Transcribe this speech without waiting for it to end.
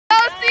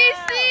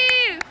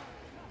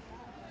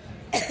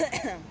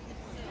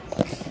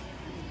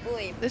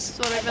This is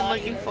what I've been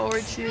looking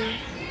forward to.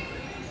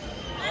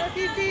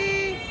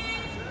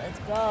 Let's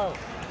go.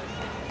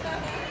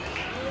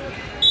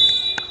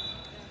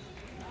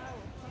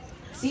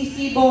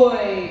 CC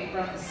Boy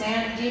from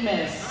San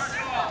Dimas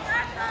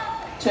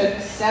took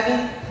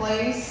 7th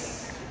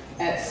place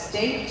at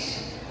state.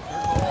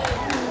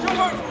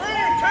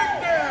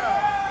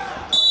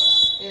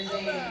 Is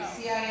a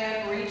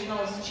CIF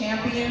Regionals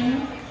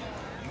champion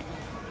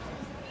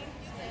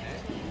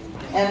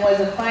and was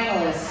a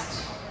finalist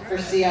for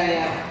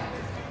CIF.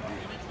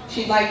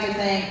 She'd like to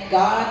thank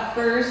God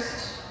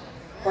first,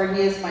 for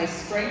He is my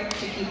strength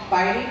to keep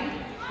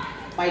fighting,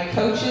 my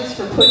coaches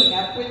for putting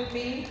up with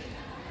me,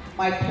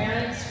 my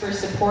parents for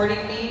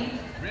supporting me,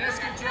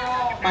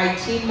 my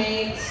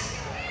teammates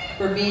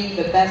for being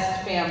the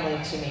best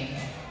family to me.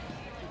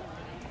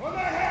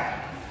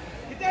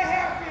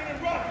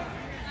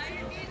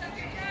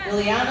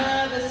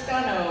 Liliana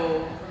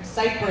Viscano from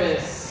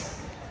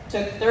Cyprus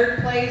took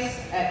 3rd place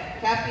at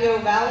Capio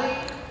Valley,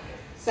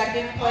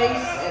 2nd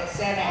place at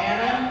Santa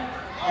Ana,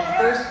 and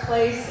 1st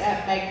place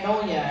at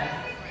Magnolia.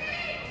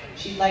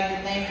 She'd like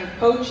to thank her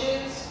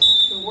coaches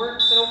who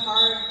worked so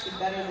hard to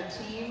better the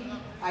team.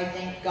 I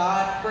thank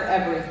God for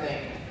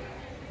everything.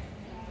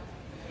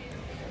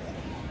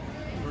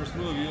 First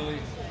move, Yuli.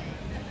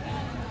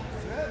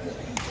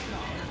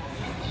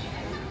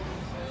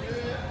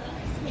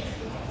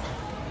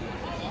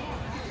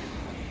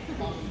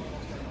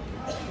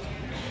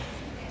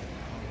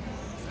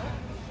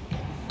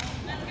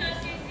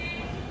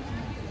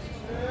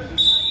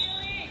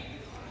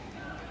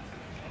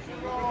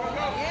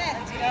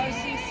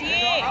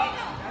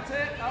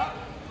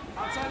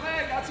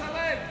 Outside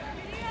leg.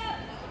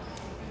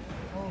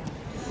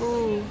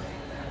 Ooh.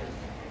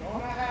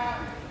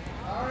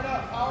 Power it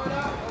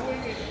up, no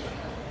winging.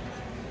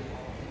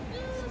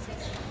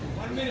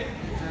 1 minute.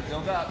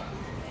 Build up.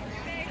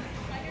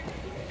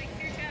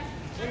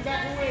 Bring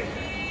back a wing.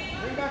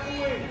 Use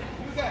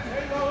that.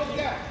 There you go, look at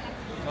that.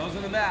 Toes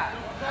in the mat.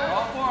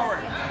 All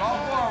forward.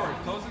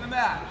 Toes in the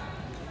mat.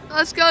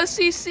 Let's go,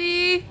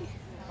 CC.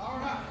 Power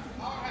half.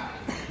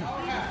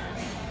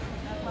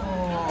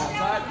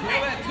 Outside.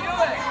 Peel it. Come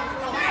on,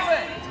 CC.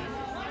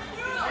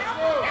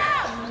 Come on.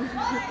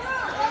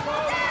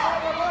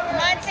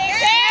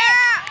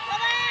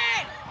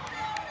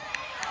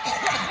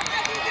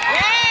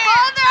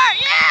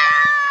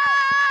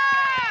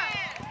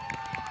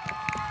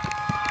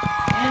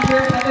 And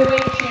your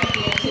heavyweight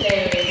champion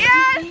today,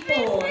 CC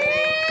Boy.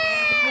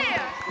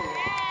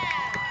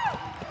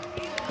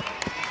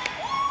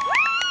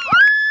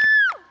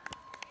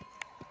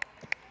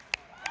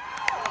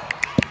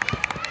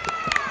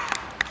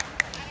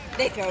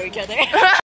 They throw each other.